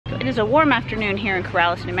It is a warm afternoon here in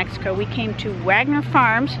Corrales, New Mexico. We came to Wagner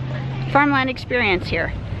Farms Farmland Experience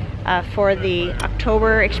here for the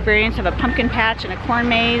October experience of a pumpkin patch and a corn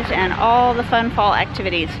maze and all the fun fall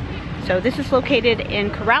activities. So this is located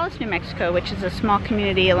in Corrales, New Mexico, which is a small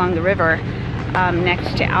community along the river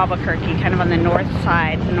next to Albuquerque, kind of on the north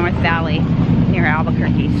side, the North Valley near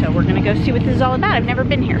Albuquerque. So we're gonna go see what this is all about. I've never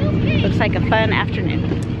been here. Looks like a fun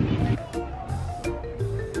afternoon.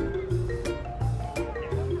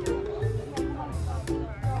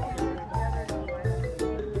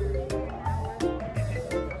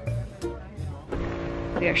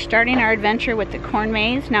 We are starting our adventure with the corn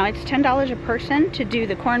maze. Now it's $10 a person to do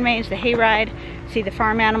the corn maze, the hayride, see the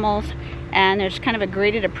farm animals, and there's kind of a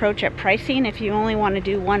graded approach at pricing. If you only want to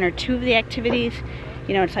do one or two of the activities,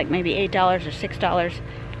 you know, it's like maybe $8 or $6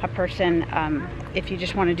 a person if you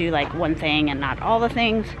just want to do like one thing and not all the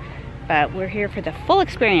things. But we're here for the full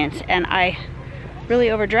experience, and I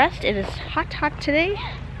really overdressed. It is hot today,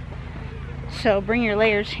 so bring your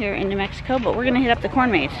layers here in New Mexico. But we're gonna hit up the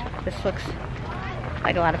corn maze. This looks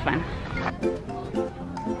like a lot of fun.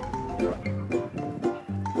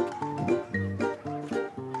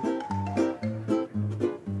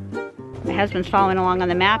 My husband's following along on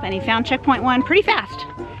the map, and he found checkpoint 1 pretty fast.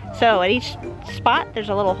 So at each spot there's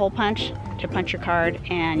a little hole punch to punch your card,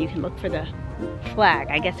 and you can look for the flag.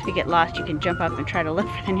 I guess if you get lost you can jump up and try to look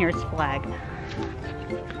for the nearest flag.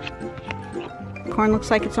 Corn looks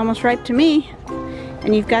like it's almost ripe to me,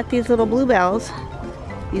 and you've got these little bluebells,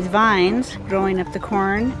 these vines growing up the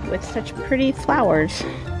corn with such pretty flowers.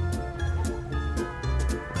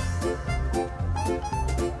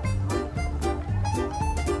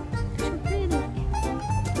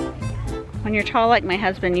 When you're tall like my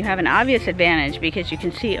husband, you have an obvious advantage because you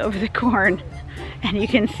can see over the corn and you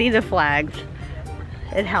can see the flags.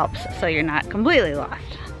 It helps so you're not completely lost.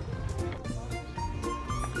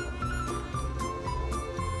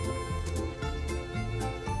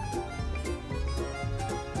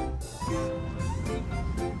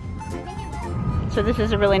 So this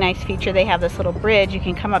is a really nice feature. They have this little bridge. You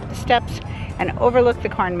can come up the steps and overlook the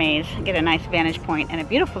corn maze, get a nice vantage point and a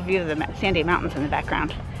beautiful view of the Sandy Mountains in the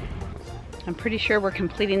background. I'm pretty sure we're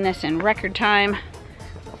completing this in record time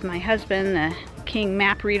with my husband, the king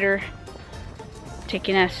map reader,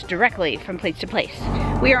 taking us directly from place to place.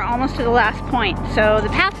 We are almost to the last point. So the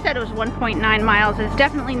path said it was 1.9 miles. It's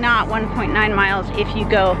definitely not 1.9 miles if you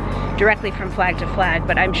go directly from flag to flag,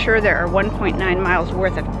 but I'm sure there are 1.9 miles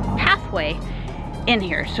worth of pathway in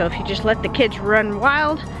here. So if you just let the kids run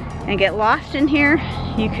wild and get lost in here,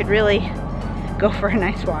 you could really go for a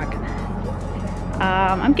nice walk.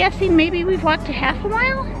 I'm guessing maybe we've walked a half a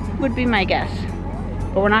mile, would be my guess.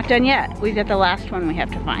 But we're not done yet. We've got the last one we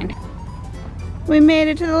have to find. We made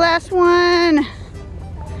it to the last one.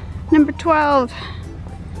 Number 12.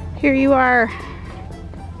 Here you are.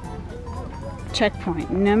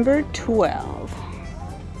 Checkpoint number 12.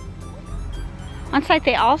 On site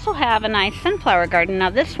they also have a nice sunflower garden. Now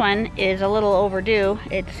this one is a little overdue.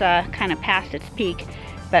 It's kind of past its peak,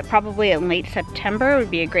 but probably in late September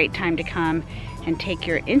would be a great time to come and take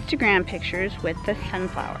your Instagram pictures with the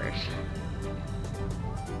sunflowers.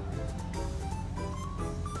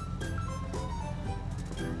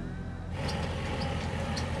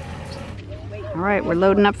 All right, we're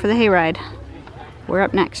loading up for the hayride. We're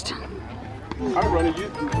up next.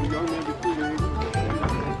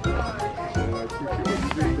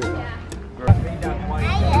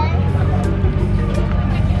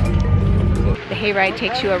 The hayride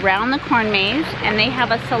takes you around the corn maze, and they have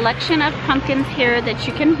a selection of pumpkins here that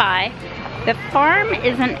you can buy. The farm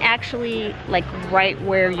isn't actually like right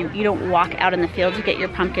where you don't walk out in the field to get your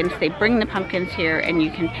pumpkins. They bring the pumpkins here and you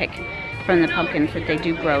can pick from the pumpkins that they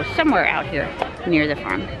do grow somewhere out here near the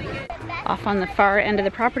farm. Off on the far end of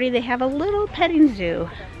the property they have a little petting zoo.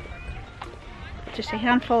 Just a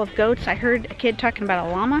handful of goats. I heard a kid talking about a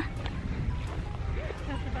llama.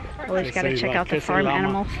 Always got to check out the farm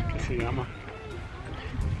animals.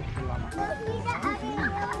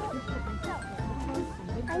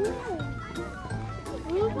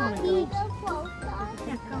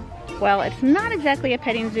 Well, it's not exactly a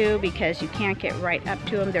petting zoo because you can't get right up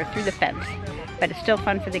to them. They're through the fence. But it's still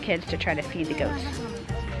fun for the kids to try to feed the goats.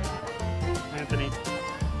 Anthony.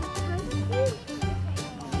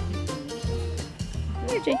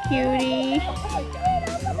 Here's a cutie.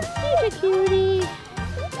 Here's a cutie.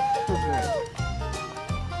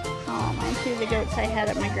 Oh, mine threw the goats I had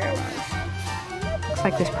at my grandma's. Looks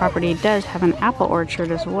like this property does have an apple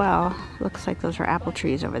orchard as well. Looks like those are apple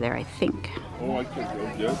trees over there, I think. Oh, I can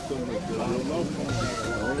go get some.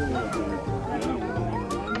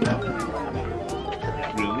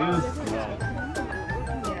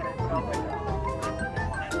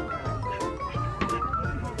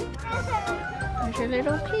 There's your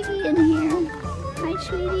little piggy in here. Hi,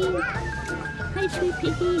 sweetie. Hi, sweet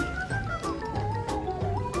piggy.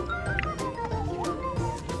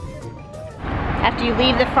 After you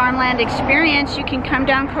leave the Farmland Experience, you can come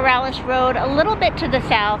down Corrales Road a little bit to the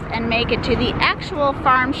south and make it to the actual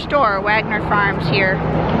farm store, Wagner Farms here,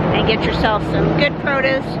 and get yourself some good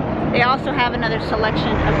produce. They also have another selection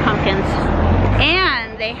of pumpkins,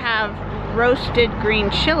 and they have roasted green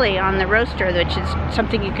chili on the roaster, which is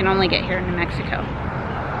something you can only get here in New Mexico.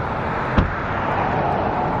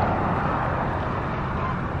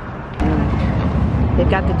 They've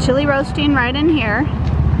got the chili roasting right in here.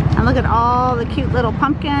 And look at all the cute little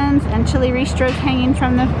pumpkins and chili ristros hanging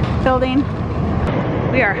from the building.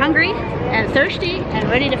 We are hungry and thirsty and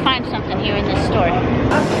ready to find something here in this store.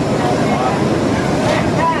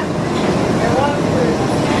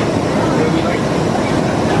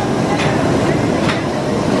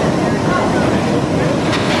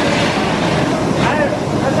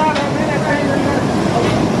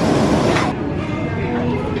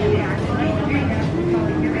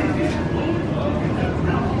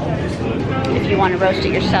 If you want to roast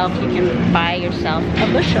it yourself, you can buy yourself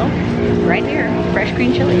a bushel right here, fresh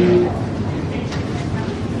green chili.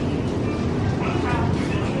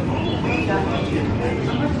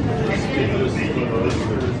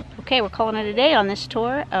 Okay, we're calling it a day on this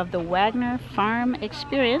tour of the Wagner Farm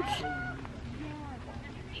Experience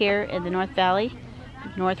here in the North Valley,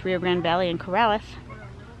 North Rio Grande Valley in Corrales.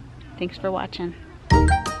 Thanks for watching.